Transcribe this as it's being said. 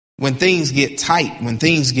when things get tight, when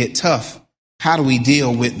things get tough, how do we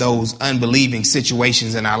deal with those unbelieving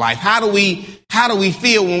situations in our life? How do we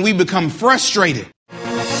feel when we become frustrated?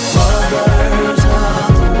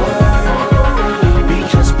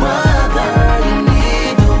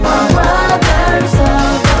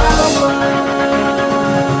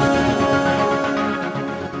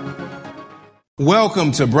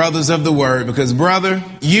 Welcome to Brothers of the Word, because brother,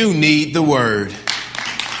 you need the word.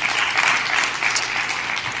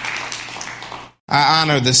 I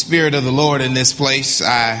honor the Spirit of the Lord in this place.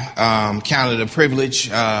 I count it a privilege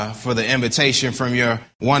for the invitation from your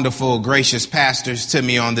wonderful, gracious pastors to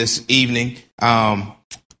me on this evening.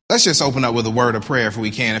 Let's just open up with a word of prayer if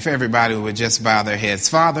we can. If everybody would just bow their heads.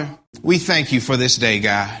 Father, we thank you for this day,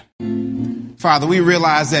 God. Father, we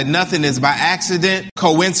realize that nothing is by accident,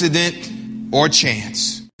 coincidence, or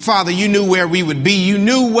chance. Father, you knew where we would be. You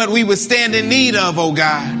knew what we would stand in need of, oh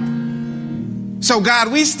God. So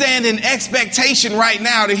God, we stand in expectation right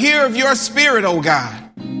now to hear of your Spirit, oh God.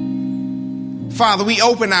 Father, we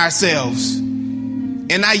open ourselves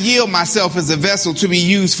and I yield myself as a vessel to be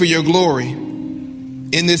used for your glory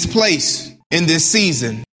in this place, in this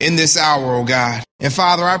season, in this hour, oh God. And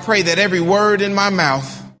Father, I pray that every word in my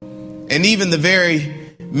mouth and even the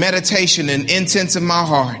very meditation and intents of my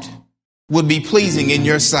heart would be pleasing in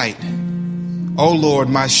your sight. Oh Lord,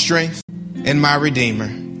 my strength and my Redeemer.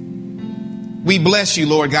 We bless you,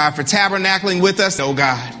 Lord God, for tabernacling with us, oh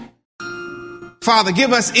God. Father,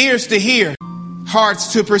 give us ears to hear,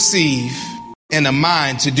 hearts to perceive, and a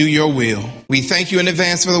mind to do your will. We thank you in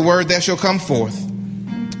advance for the word that shall come forth.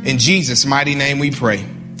 In Jesus' mighty name we pray.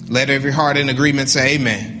 Let every heart in agreement say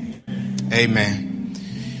amen. Amen.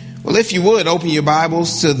 Well, if you would, open your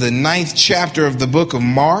Bibles to the 9th chapter of the book of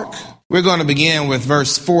Mark. We're going to begin with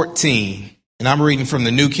verse 14, and I'm reading from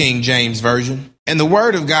the New King James Version. And the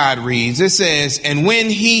word of God reads, it says, and when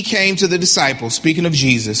he came to the disciples, speaking of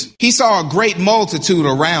Jesus, he saw a great multitude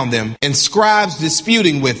around them and scribes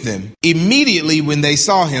disputing with them. Immediately when they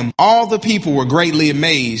saw him, all the people were greatly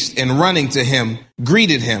amazed and running to him,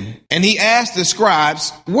 greeted him. And he asked the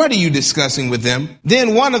scribes, what are you discussing with them?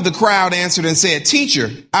 Then one of the crowd answered and said, Teacher,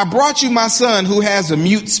 I brought you my son who has a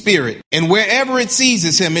mute spirit, and wherever it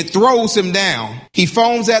seizes him, it throws him down. He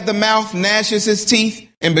foams at the mouth, gnashes his teeth,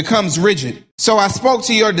 and becomes rigid. So I spoke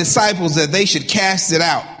to your disciples that they should cast it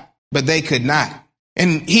out, but they could not.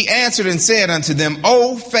 And he answered and said unto them,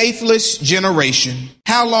 O faithless generation,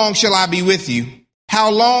 how long shall I be with you?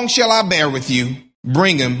 How long shall I bear with you?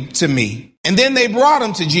 Bring him to me. And then they brought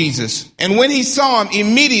him to Jesus. And when he saw him,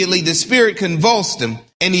 immediately the spirit convulsed him,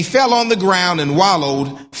 and he fell on the ground and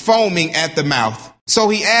wallowed, foaming at the mouth. So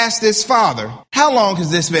he asked his father, how long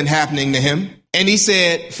has this been happening to him? And he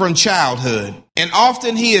said, from childhood. And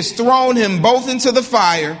often he has thrown him both into the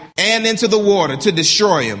fire and into the water to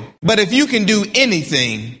destroy him. But if you can do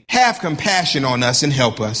anything, have compassion on us and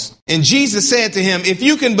help us. And Jesus said to him, if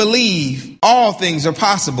you can believe, all things are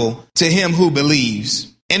possible to him who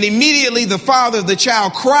believes. And immediately the father of the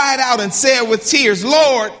child cried out and said with tears,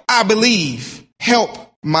 Lord, I believe.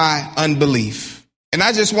 Help my unbelief. And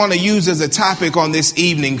I just want to use as a topic on this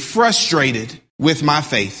evening, frustrated with my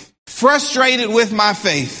faith. Frustrated with my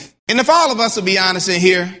faith. And if all of us will be honest in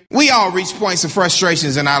here, we all reach points of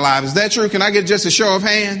frustrations in our lives. Is that true? Can I get just a show of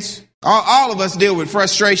hands? All of us deal with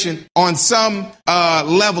frustration on some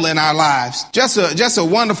level in our lives. Just a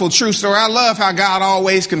wonderful true story. I love how God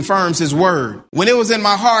always confirms his word. When it was in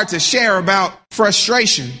my heart to share about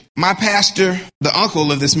frustration, my pastor, the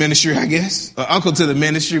uncle of this ministry, I guess, uncle to the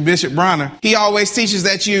ministry, Bishop Bronner, he always teaches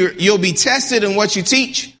that you'll be tested in what you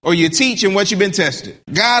teach, or you teach in what you've been tested.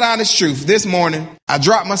 God honest truth. This morning, I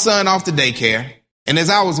dropped my son off to daycare. And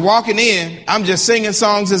as I was walking in, I'm just singing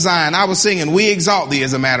songs of Zion. I was singing We Exalt Thee,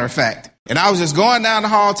 as a matter of fact. And I was just going down the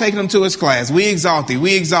hall, taking him to his class. We exalt thee,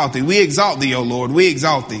 we exalt thee, we exalt thee, O Lord, we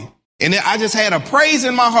exalt thee. And I just had a praise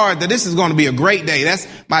in my heart that this is going to be a great day. That's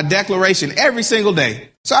my declaration every single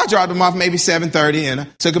day. So I dropped him off maybe 7:30 and I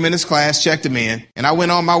took him in his class, checked him in, and I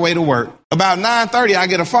went on my way to work. About 9:30, I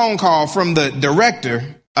get a phone call from the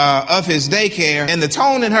director of his daycare, and the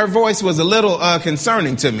tone in her voice was a little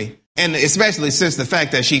concerning to me. And especially since the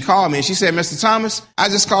fact that she called me and she said, Mr. Thomas, I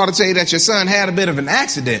just called to tell you that your son had a bit of an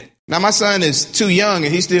accident. Now, my son is too young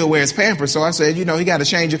and he still wears Pampers. So I said, he got to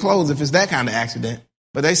change your clothes if it's that kind of accident.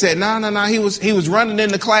 But they said, no. He was running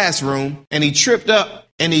in the classroom and he tripped up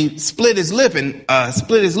and he split his lip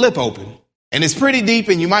open. And it's pretty deep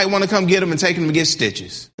and you might want to come get him and take him to get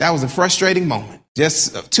stitches. That was a frustrating moment.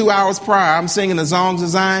 Just 2 hours prior, I'm singing the songs of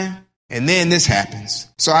Zion. And then this happens.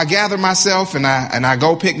 So I gather myself and I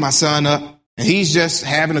go pick my son up. And he's just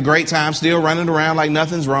having a great time, still running around like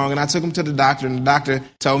nothing's wrong. And I took him to the doctor, and the doctor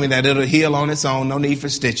told me that it'll heal on its own, no need for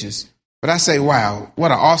stitches. But I say, wow,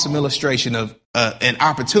 what an awesome illustration of an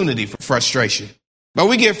opportunity for frustration. But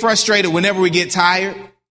we get frustrated whenever we get tired.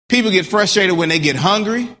 People get frustrated when they get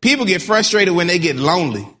hungry. People get frustrated when they get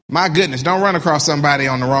lonely. My goodness, don't run across somebody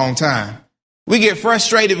on the wrong time. We get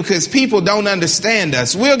frustrated because people don't understand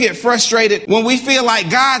us. We'll get frustrated when we feel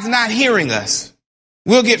like God's not hearing us.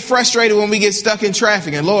 We'll get frustrated when we get stuck in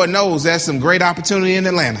traffic, and Lord knows that's some great opportunity in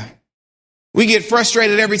Atlanta. We get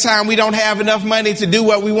frustrated every time we don't have enough money to do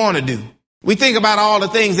what we want to do. We think about all the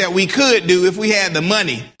things that we could do if we had the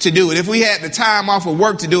money to do it, if we had the time off of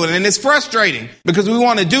work to do it. And it's frustrating because we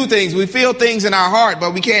want to do things. We feel things in our heart,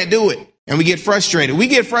 but we can't do it. And we get frustrated. We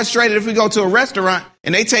get frustrated if we go to a restaurant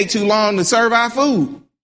and they take too long to serve our food.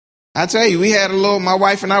 I tell you, my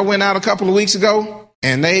wife and I went out a couple of weeks ago,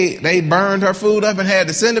 and they burned her food up and had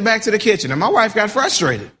to send it back to the kitchen. And my wife got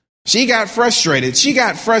frustrated. She got frustrated.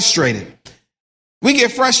 We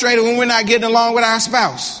get frustrated when we're not getting along with our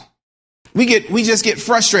spouse. We just get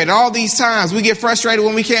frustrated all these times. We get frustrated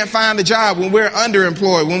when we can't find a job, when we're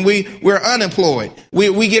underemployed, when we're unemployed.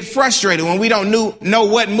 We get frustrated when we don't know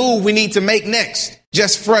what move we need to make next.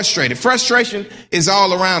 Just frustrated. Frustration is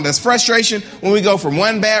all around us. Frustration when we go from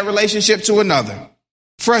one bad relationship to another.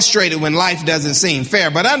 Frustrated when life doesn't seem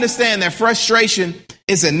fair. But understand that frustration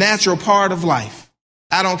is a natural part of life.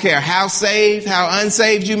 I don't care how saved, how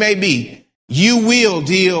unsaved you may be, you will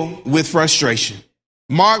deal with frustration.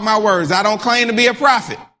 Mark my words, I don't claim to be a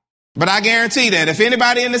prophet, but I guarantee that if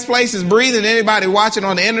anybody in this place is breathing, anybody watching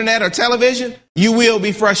on the internet or television, you will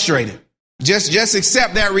be frustrated. Just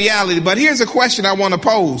accept that reality. But here's a question I want to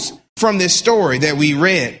pose from this story that we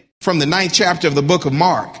read from the 9th chapter of the book of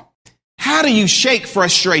Mark. How do you shake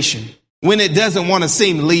frustration when it doesn't want to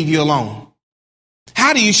seem to leave you alone?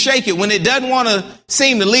 How do you shake it when it doesn't want to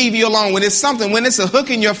seem to leave you alone? When it's a hook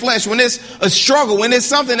in your flesh, when it's a struggle, when it's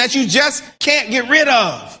something that you just can't get rid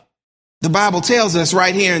of. The Bible tells us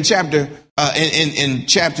right here in chapter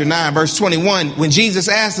 9, verse 21, when Jesus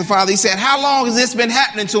asked the Father, he said, how long has this been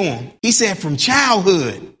happening to him? He said, from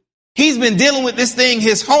childhood. He's been dealing with this thing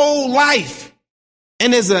his whole life.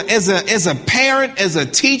 And as a parent, as a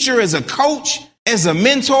teacher, as a coach, as a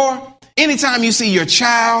mentor, anytime you see your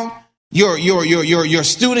child, your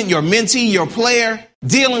student, your mentee, your player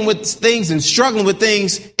dealing with things and struggling with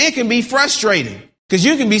things, it can be frustrating because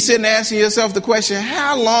you can be sitting asking yourself the question,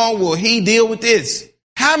 how long will he deal with this?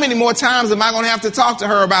 How many more times am I going to have to talk to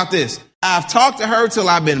her about this? I've talked to her till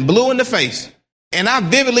I've been blue in the face. And I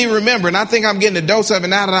vividly remember, and I think I'm getting a dose of it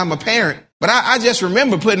now that I'm a parent, but I just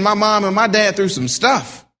remember putting my mom and my dad through some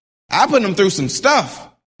stuff. I put them through some stuff.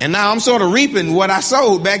 And now I'm sort of reaping what I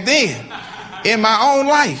sowed back then in my own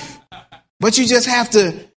life. But you just have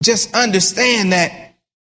to just understand that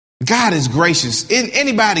God is gracious.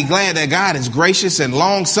 Anybody glad that God is gracious and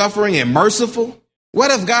long suffering and merciful? What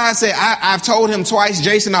if God said, I've told him twice,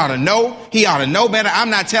 Jason ought to know, he ought to know better. I'm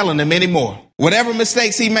not telling him anymore. Whatever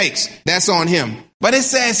mistakes he makes, that's on him. But it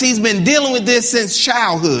says he's been dealing with this since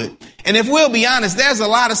childhood. And if we'll be honest, there's a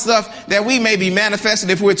lot of stuff that we may be manifesting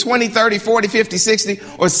if we're 20, 30, 40, 50, 60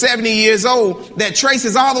 or 70 years old that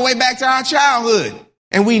traces all the way back to our childhood.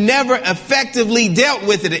 And we never effectively dealt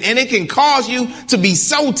with it. And it can cause you to be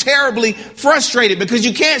so terribly frustrated because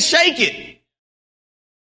you can't shake it.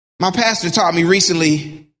 My pastor taught me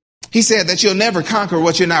recently, he said that you'll never conquer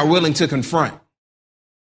what you're not willing to confront.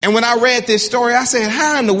 And when I read this story, I said,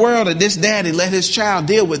 how in the world did this daddy let his child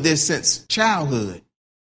deal with this since childhood?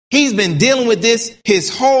 He's been dealing with this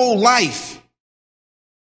his whole life.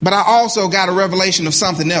 But I also got a revelation of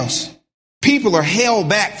something else. People are held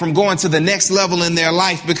back from going to the next level in their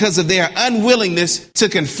life because of their unwillingness to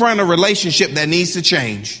confront a relationship that needs to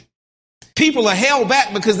change. People are held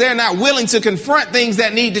back because they're not willing to confront things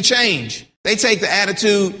that need to change. They take the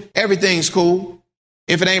attitude, everything's cool.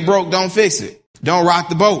 If it ain't broke, don't fix it. Don't rock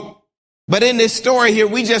the boat. But in this story here,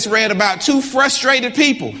 we just read about two frustrated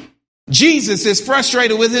people. Jesus is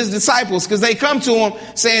frustrated with his disciples because they come to him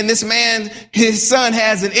saying, this man, his son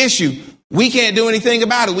has an issue. We can't do anything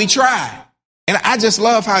about it. We tried. And I just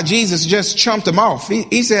love how Jesus just chumped them off.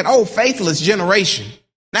 He said, oh, faithless generation.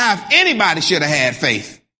 Now, if anybody should have had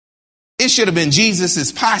faith, it should have been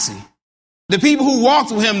Jesus's posse. The people who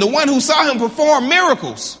walked with him, the one who saw him perform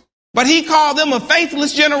miracles. But he called them a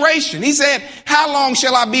faithless generation. He said, how long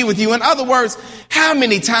shall I be with you? In other words, how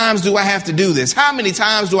many times do I have to do this? How many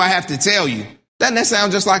times do I have to tell you? Doesn't that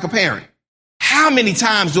sound just like a parent? How many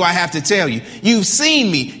times do I have to tell you? You've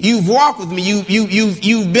seen me. You've walked with me.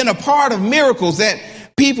 You've been a part of miracles that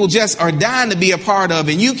people just are dying to be a part of,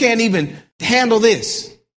 and you can't even handle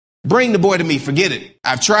this. Bring the boy to me. Forget it.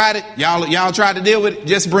 I've tried it. Y'all tried to deal with it.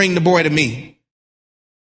 Just bring the boy to me.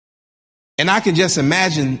 And I can just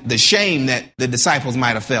imagine the shame that the disciples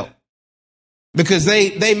might have felt, because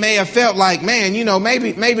they may have felt like, man,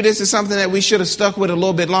 maybe this is something that we should have stuck with a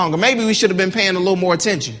little bit longer. Maybe we should have been paying a little more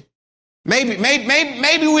attention. Maybe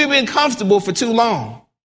we've been comfortable for too long.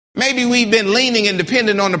 Maybe we've been leaning and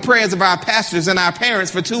dependent on the prayers of our pastors and our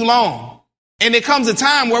parents for too long. And there comes a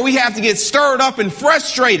time where we have to get stirred up and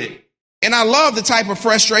frustrated. And I love the type of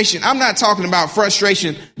frustration. I'm not talking about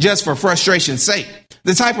frustration just for frustration's sake.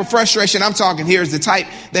 The type of frustration I'm talking here is the type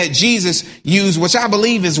that Jesus used, which I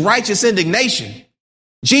believe is righteous indignation.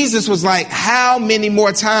 Jesus was like, how many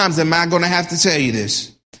more times am I going to have to tell you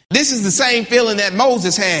this? This is the same feeling that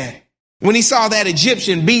Moses had when he saw that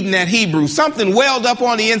Egyptian beating that Hebrew. Something welled up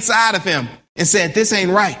on the inside of him and said, this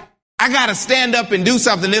ain't right. I got to stand up and do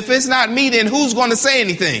something. If it's not me, then who's going to say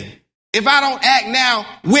anything? If I don't act now,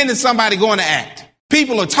 when is somebody going to act?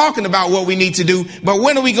 People are talking about what we need to do, but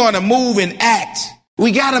when are we going to move and act?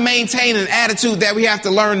 We got to maintain an attitude that we have to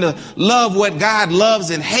learn to love what God loves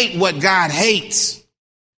and hate what God hates.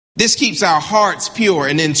 This keeps our hearts pure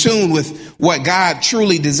and in tune with what God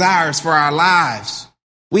truly desires for our lives.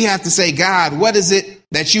 We have to say, God, what is it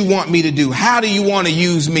that you want me to do? How do you want to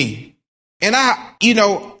use me? And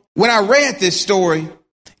when I read this story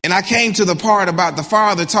and I came to the part about the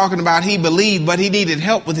father talking about he believed, but he needed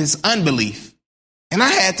help with his unbelief. And I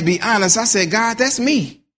had to be honest. I said, God, that's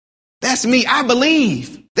me. That's me. I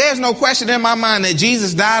believe. There's no question in my mind that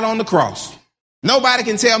Jesus died on the cross. Nobody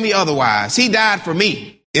can tell me otherwise. He died for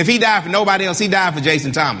me. If he died for nobody else, he died for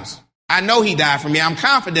Jason Thomas. I know he died for me. I'm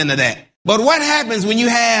confident of that. But what happens when you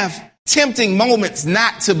have tempting moments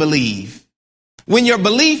not to believe? When your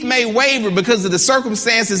belief may waver because of the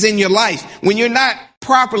circumstances in your life, when you're not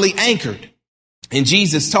properly anchored. And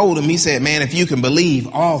Jesus told him, he said, man, if you can believe,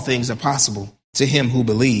 all things are possible to him who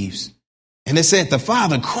believes. And it said the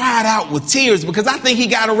father cried out with tears because I think he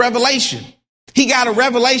got a revelation. He got a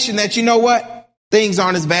revelation that, you know what? Things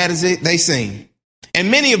aren't as bad as they seem. And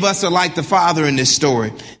many of us are like the father in this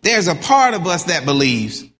story. There's a part of us that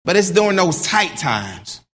believes, but it's during those tight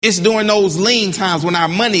times. It's during those lean times when our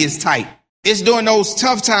money is tight. It's during those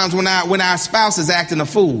tough times when our spouse is acting a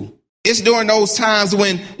fool. It's during those times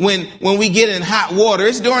when we get in hot water.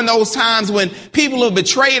 It's during those times when people have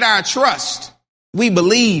betrayed our trust. We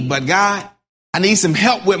believe, but God, I need some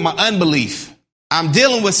help with my unbelief. I'm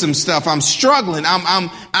dealing with some stuff. I'm struggling.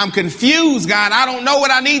 I'm confused, God. I don't know what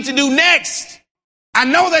I need to do next. I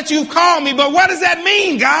know that you've called me, but what does that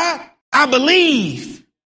mean, God? I believe,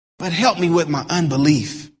 but help me with my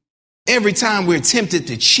unbelief. Every time we're tempted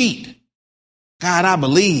to cheat, God, I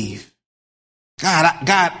believe. God,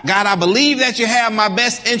 I believe that you have my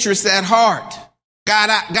best interests at heart. God,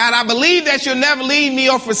 I believe that you'll never leave me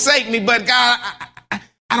or forsake me, but God,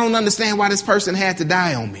 I don't understand why this person had to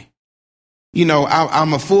die on me.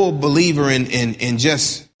 I'm a full believer in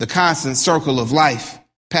just the constant circle of life.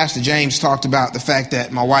 Pastor James talked about the fact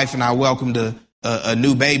that my wife and I welcomed a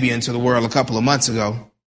new baby into the world a couple of months ago.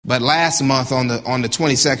 But last month on the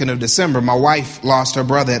 22nd of December, my wife lost her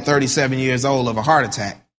brother at 37 years old of a heart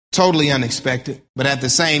attack. Totally unexpected. But at the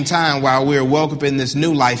same time, while we're welcoming this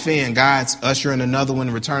new life in, God's ushering another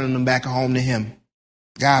one, returning them back home to him.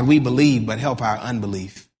 God, we believe, but help our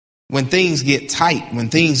unbelief. When things get tight, when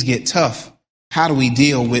things get tough, how do we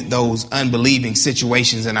deal with those unbelieving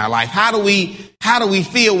situations in our life? How do we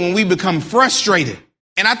feel when we become frustrated?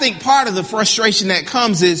 And I think part of the frustration that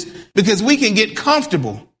comes is because we can get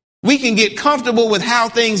comfortable. We can get comfortable with how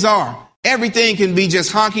things are. Everything can be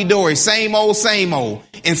just honky-dory, same old, same old.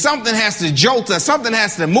 And something has to jolt us. Something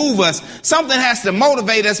has to move us. Something has to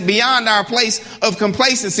motivate us beyond our place of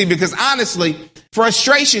complacency, because honestly,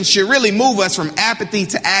 frustration should really move us from apathy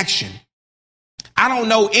to action. I don't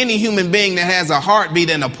know any human being that has a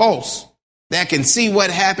heartbeat and a pulse that can see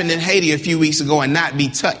what happened in Haiti a few weeks ago and not be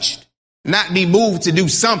touched, not be moved to do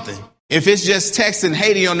something. If it's just texting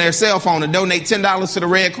Haiti on their cell phone to donate $10 to the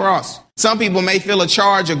Red Cross. Some people may feel a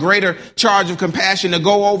greater charge of compassion to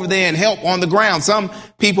go over there and help on the ground. Some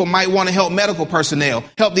people might want to help medical personnel,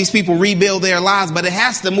 help these people rebuild their lives, but it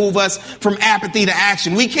has to move us from apathy to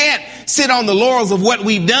action. We can't sit on the laurels of what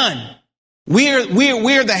we've done. We're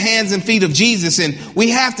the hands and feet of Jesus, and we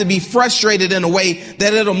have to be frustrated in a way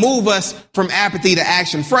that it'll move us from apathy to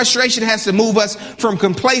action. Frustration has to move us from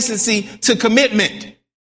complacency to commitment.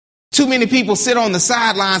 Too many people sit on the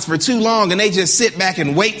sidelines for too long and they just sit back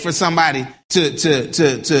and wait for somebody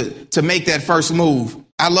to make that first move.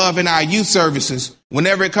 I love in our youth services,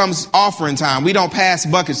 whenever it comes offering time, we don't pass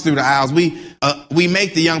buckets through the aisles. We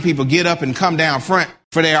make the young people get up and come down front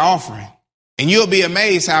for their offering. And you'll be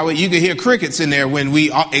amazed how you can hear crickets in there when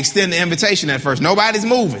we extend the invitation at first. Nobody's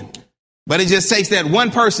moving. But it just takes that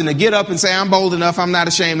one person to get up and say, I'm bold enough, I'm not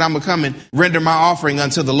ashamed, I'm going to come and render my offering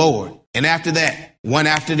unto the Lord. And after that, one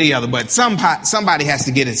after the other. But somebody has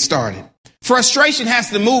to get it started. Frustration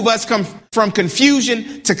has to move us from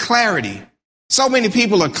confusion to clarity. So many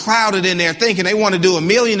people are clouded in their thinking. They want to do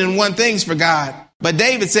 1,000,001 things for God. But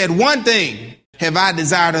David said, one thing have I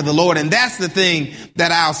desired of the Lord, and that's the thing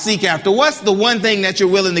that I'll seek after. What's the one thing that you're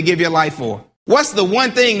willing to give your life for? What's the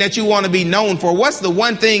one thing that you want to be known for? What's the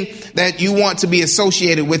one thing that you want to be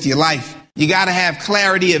associated with your life? You got to have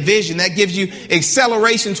clarity of vision. That gives you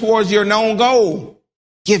acceleration towards your known goal.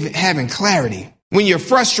 Having clarity. When you're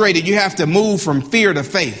frustrated, you have to move from fear to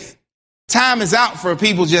faith. Time is out for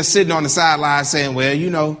people just sitting on the sidelines saying, well, you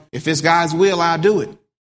know, if it's God's will, I'll do it.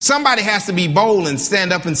 Somebody has to be bold and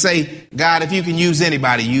stand up and say, God, if you can use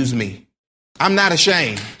anybody, use me. I'm not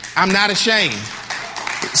ashamed. I'm not ashamed.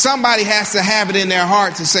 Somebody has to have it in their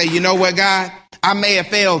heart to say, you know what, God, I may have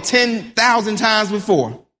failed 10,000 times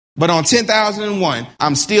before, but on 10,001,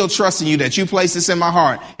 I'm still trusting you that you place this in my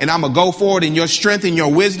heart, and I'm going to go forward in your strength and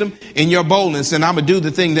your wisdom and your boldness, and I'm going to do the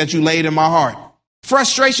thing that you laid in my heart.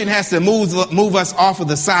 Frustration has to move us off of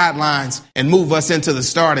the sidelines and move us into the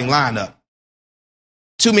starting lineup.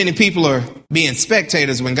 Too many people are being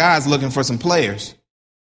spectators when God's looking for some players.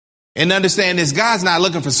 And understand this, God's not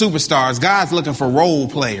looking for superstars. God's looking for role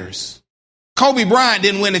players. Kobe Bryant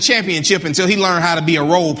didn't win a championship until he learned how to be a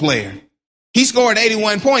role player. He scored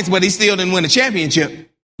 81 points, but he still didn't win a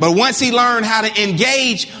championship. But once he learned how to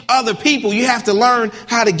engage other people, you have to learn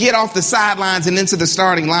how to get off the sidelines and into the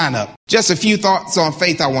starting lineup. Just a few thoughts on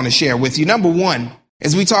faith I want to share with you. Number one,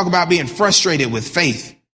 as we talk about being frustrated with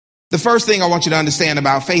faith, the first thing I want you to understand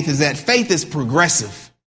about faith is that faith is progressive.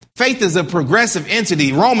 Faith is a progressive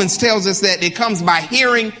entity. Romans tells us that it comes by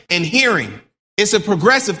hearing and hearing. It's a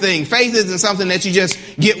progressive thing. Faith isn't something that you just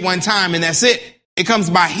get one time and that's it. It comes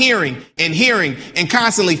by hearing and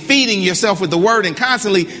constantly feeding yourself with the word and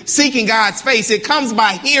constantly seeking God's face. It comes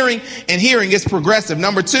by hearing and hearing. It's progressive.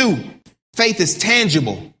 Number two, faith is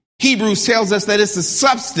tangible. Hebrews tells us that it's the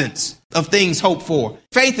substance of things hoped for.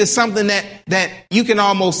 Faith is something that you can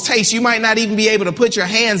almost taste. You might not even be able to put your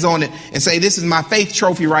hands on it and say, this is my faith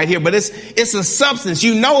trophy right here. But it's a substance.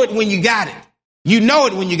 You know it when you got it. You know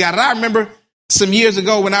it when you got it. I remember some years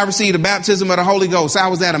ago when I received the baptism of the Holy Ghost, I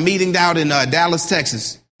was at a meeting out in Dallas,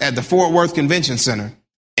 Texas at the Fort Worth Convention Center.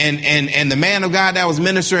 And the man of God that was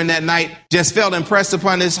ministering that night just felt impressed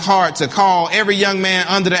upon his heart to call every young man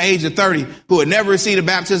under the age of 30 who had never received the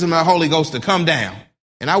baptism of the Holy Ghost to come down.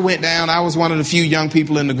 And I went down. I was one of the few young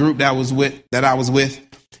people in the group that I was with.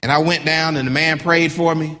 And I went down and the man prayed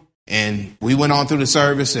for me and we went on through the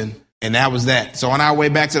service and that was that. So on our way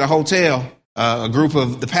back to the hotel, a group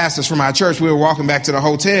of the pastors from our church, we were walking back to the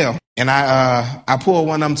hotel. And I pulled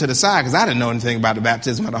one of them to the side because I didn't know anything about the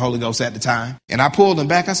baptism of the Holy Ghost at the time. And I pulled them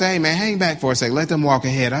back. I said, hey, man, hang back for a second. Let them walk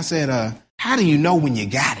ahead. I said, how do you know when you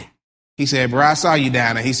got it? He said, bro, I saw you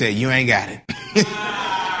down there. He said, you ain't got it.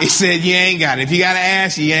 He said, you ain't got it. If you got to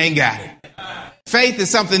ask, you ain't got it. Faith is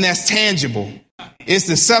something that's tangible. It's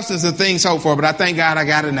the substance of things hoped for. But I thank God I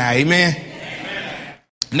got it now. Amen. Amen.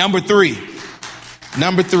 Number three.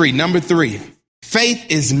 Faith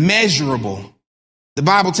is measurable. The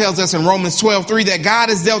Bible tells us in Romans 12:3 that God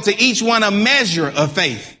has dealt to each one a measure of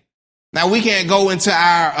faith. Now, we can't go into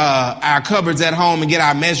our cupboards at home and get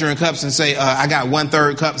our measuring cups and say, I got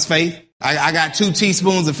 1/3 cups faith. I got 2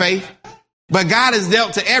 teaspoons of faith. But God has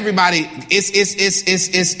dealt to everybody.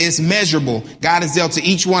 It's measurable. God has dealt to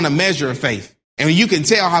each one a measure of faith. And you can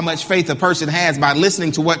tell how much faith a person has by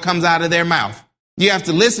listening to what comes out of their mouth. You have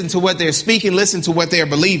to listen to what they're speaking, listen to what they're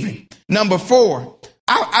believing. Number 4,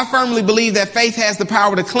 I firmly believe that faith has the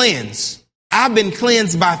power to cleanse. I've been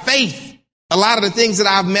cleansed by faith. A lot of the things that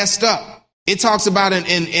I've messed up. It talks about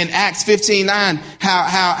in Acts 15:9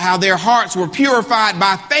 how their hearts were purified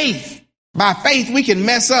by faith. By faith, we can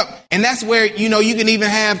mess up. And that's where, you can even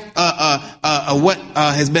have what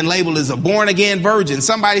has been labeled as a born again virgin,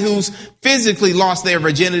 somebody who's physically lost their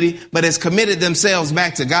virginity, but has committed themselves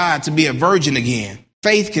back to God to be a virgin again.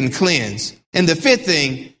 Faith can cleanse. And the 5th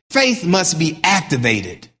thing, faith must be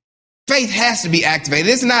activated. Faith has to be activated.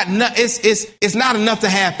 It's not enough to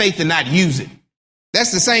have faith and not use it.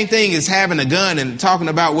 That's the same thing as having a gun and talking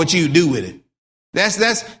about what you do with it. That's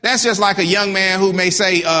just like a young man who may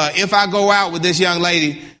say, if I go out with this young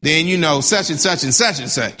lady, then, such and such and such and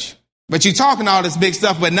such. But you're talking all this big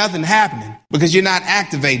stuff, but nothing happening because you're not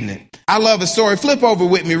activating it. I love a story. Flip over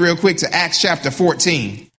with me real quick to Acts chapter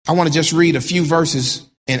 14. I want to just read a few verses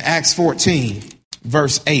in Acts 14,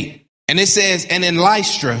 verse 8. And it says, and in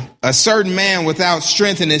Lystra, a certain man without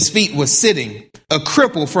strength in his feet was sitting, a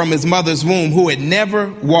cripple from his mother's womb who had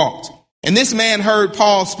never walked. And this man heard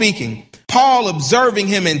Paul speaking. Paul, observing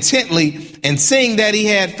him intently and seeing that he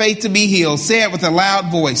had faith to be healed, said with a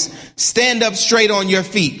loud voice, stand up straight on your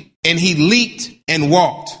feet. And he leaped and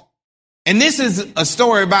walked. And this is a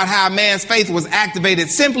story about how a man's faith was activated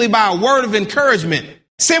simply by a word of encouragement.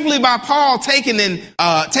 Simply by Paul taking an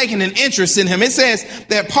interest in him. It says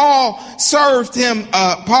that Paul served him,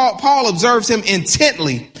 Paul observes him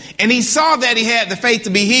intently, and he saw that he had the faith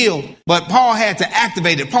to be healed, but Paul had to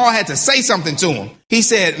activate it. Paul had to say something to him. He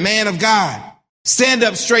said, man of God, stand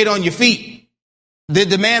up straight on your feet.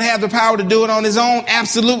 Did the man have the power to do it on his own?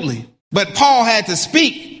 Absolutely. But Paul had to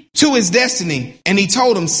speak to his destiny, and he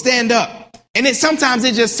told him, stand up. And sometimes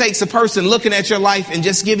it just takes a person looking at your life and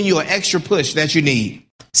just giving you an extra push that you need.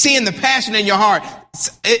 Seeing the passion in your heart.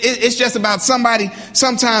 It's just about somebody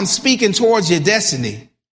sometimes speaking towards your destiny.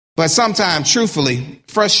 But sometimes, truthfully,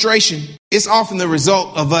 frustration is often the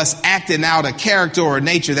result of us acting out a character or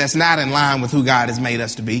nature that's not in line with who God has made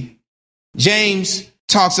us to be. James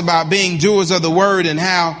talks about being doers of the word and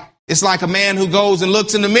how it's like a man who goes and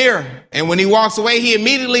looks in the mirror. And when he walks away, he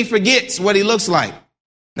immediately forgets what he looks like.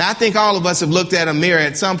 Now, I think all of us have looked at a mirror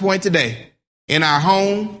at some point today in our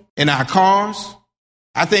home, in our cars.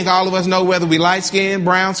 I think all of us know whether we light skin,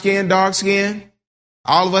 brown skin, dark skin.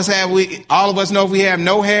 All of us know if we have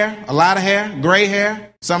no hair, a lot of hair, gray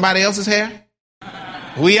hair, somebody else's hair.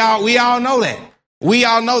 We all know that. We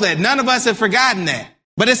all know that. None of us have forgotten that.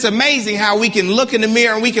 But it's amazing how we can look in the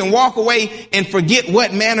mirror and we can walk away and forget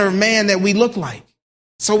what manner of man that we look like.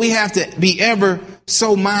 So we have to be ever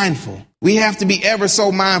so mindful. We have to be ever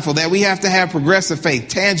so mindful that we have to have progressive faith,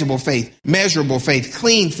 tangible faith, measurable faith,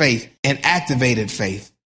 clean faith, and activated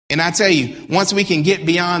faith. And I tell you, once we can get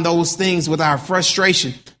beyond those things with our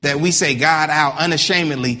frustration that we say, God, I'll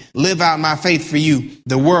unashamedly live out my faith for you,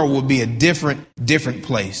 the world will be a different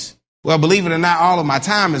place. Well, believe it or not, all of my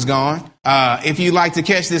time is gone. If you'd like to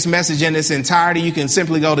catch this message in its entirety, you can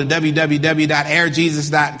simply go to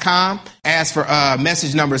www.airjesus.com. Ask for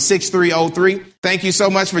message number 6303. Thank you so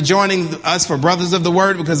much for joining us for Brothers of the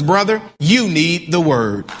Word, because, brother, you need the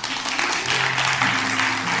Word.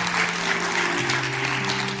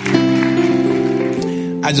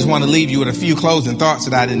 I just want to leave you with a few closing thoughts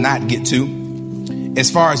that I did not get to, as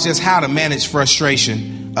far as just how to manage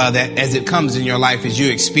frustration. That as it comes in your life, as you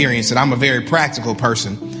experience it. I'm a very practical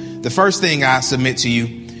person. The first thing I submit to you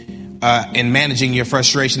in managing your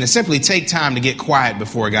frustration is simply take time to get quiet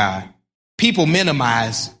before God. People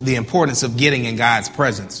minimize the importance of getting in God's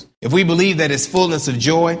presence. If we believe that it's fullness of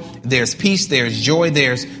joy, there's peace, there's joy,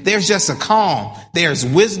 there's just a calm, there's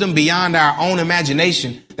wisdom beyond our own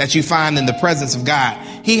imagination that you find in the presence of God.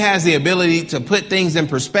 He has the ability to put things in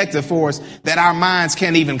perspective for us that our minds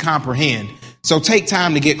can't even comprehend. So take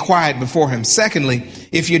time to get quiet before him. Secondly,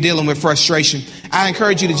 if you're dealing with frustration, I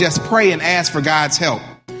encourage you to just pray and ask for God's help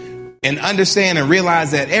and understand and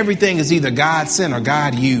realize that everything is either God sent or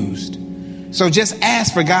God used. So just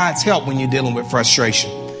ask for God's help when you're dealing with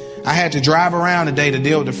frustration. I had to drive around today to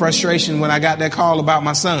deal with the frustration when I got that call about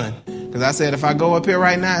my son, because I said, if I go up here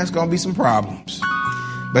right now, it's going to be some problems.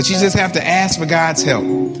 But you just have to ask for God's help.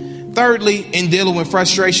 Thirdly, in dealing with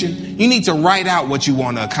frustration, you need to write out what you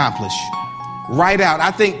want to accomplish. Write out.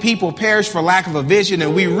 I think people perish for lack of a vision,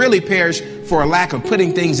 and we really perish for a lack of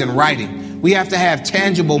putting things in writing. We have to have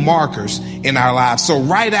tangible markers in our lives. So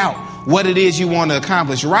write out what it is you want to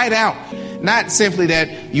accomplish. Write out not simply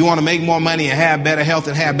that you want to make more money and have better health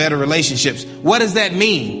and have better relationships. What does that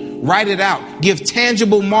mean? Write it out. Give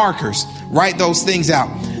tangible markers. Write those things out.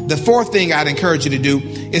 The fourth thing I'd encourage you to do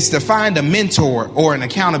is to find a mentor or an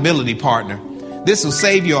accountability partner. This will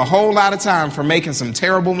save you a whole lot of time from making some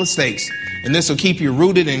terrible mistakes. And this will keep you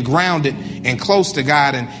rooted and grounded and close to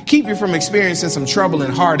God and keep you from experiencing some trouble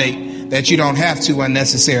and heartache that you don't have to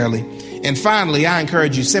unnecessarily. And finally, I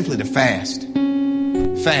encourage you simply to fast.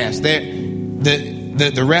 Fast.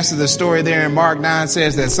 The rest of the story there in Mark 9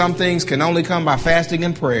 says that some things can only come by fasting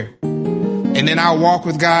and prayer. And in our walk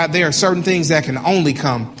with God, there are certain things that can only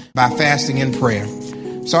come by fasting and prayer.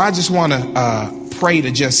 So I just want to pray to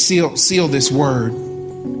just seal this word.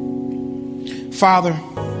 Father,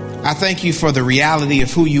 I thank you for the reality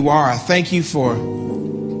of who you are. I thank you for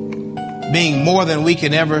being more than we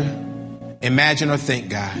can ever imagine or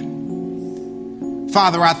think, God.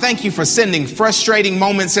 Father, I thank you for sending frustrating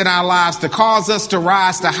moments in our lives to cause us to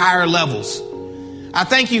rise to higher levels. I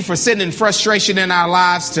thank you for sending frustration in our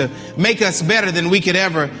lives to make us better than we could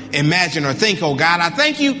ever imagine or think, oh God. I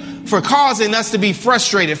thank you for causing us to be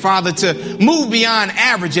frustrated, Father, to move beyond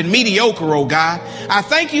average and mediocre, oh God. I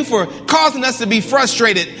thank you for causing us to be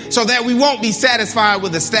frustrated so that we won't be satisfied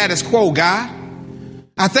with the status quo, God.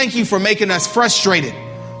 I thank you for making us frustrated,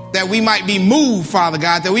 that we might be moved, Father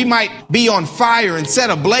God, that we might be on fire and set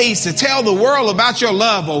ablaze to tell the world about your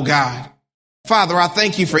love, oh God. Father, I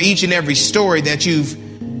thank you for each and every story that you've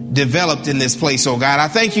developed in this place, oh God. I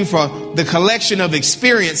thank you for the collection of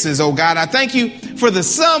experiences, oh God. I thank you for the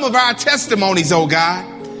sum of our testimonies, oh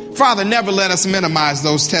God. Father, never let us minimize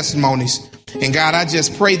those testimonies. And God, I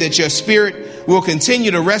just pray that your spirit will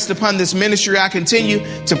continue to rest upon this ministry. I continue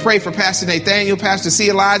to pray for Pastor Nathaniel, Pastor C.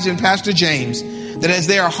 Elijah, and Pastor James, that as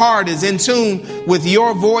their heart is in tune with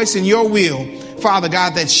your voice and your will, Father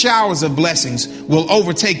God, that showers of blessings will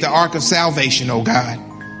overtake the ark of salvation, oh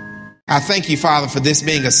God. I thank you, Father, for this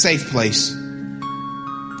being a safe place.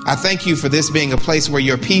 I thank you for this being a place where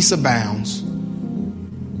your peace abounds.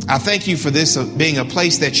 I thank you for this being a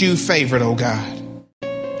place that you favored, oh God.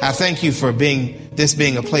 I thank you for this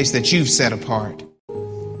being a place that you've set apart.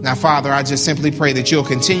 Now, Father, I just simply pray that you'll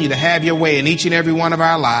continue to have your way in each and every one of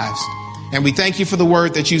our lives. And we thank you for the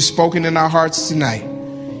word that you've spoken in our hearts tonight.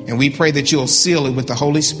 And we pray that you'll seal it with the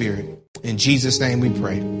Holy Spirit. In Jesus' name we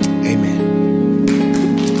pray. Amen.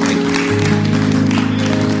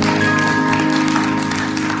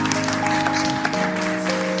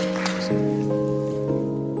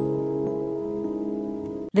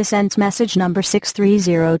 This ends message number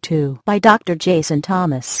 6302 by Dr. Jason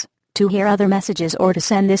Thomas. To hear other messages or to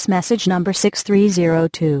send this message number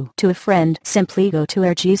 6302 to a friend, simply go to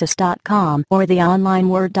airjesus.com or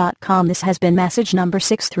theonlineword.com. This has been message number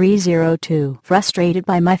 6302. Frustrated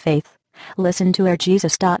by my faith? Listen to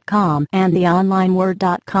airjesus.com and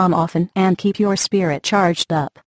theonlineword.com often and keep your spirit charged up.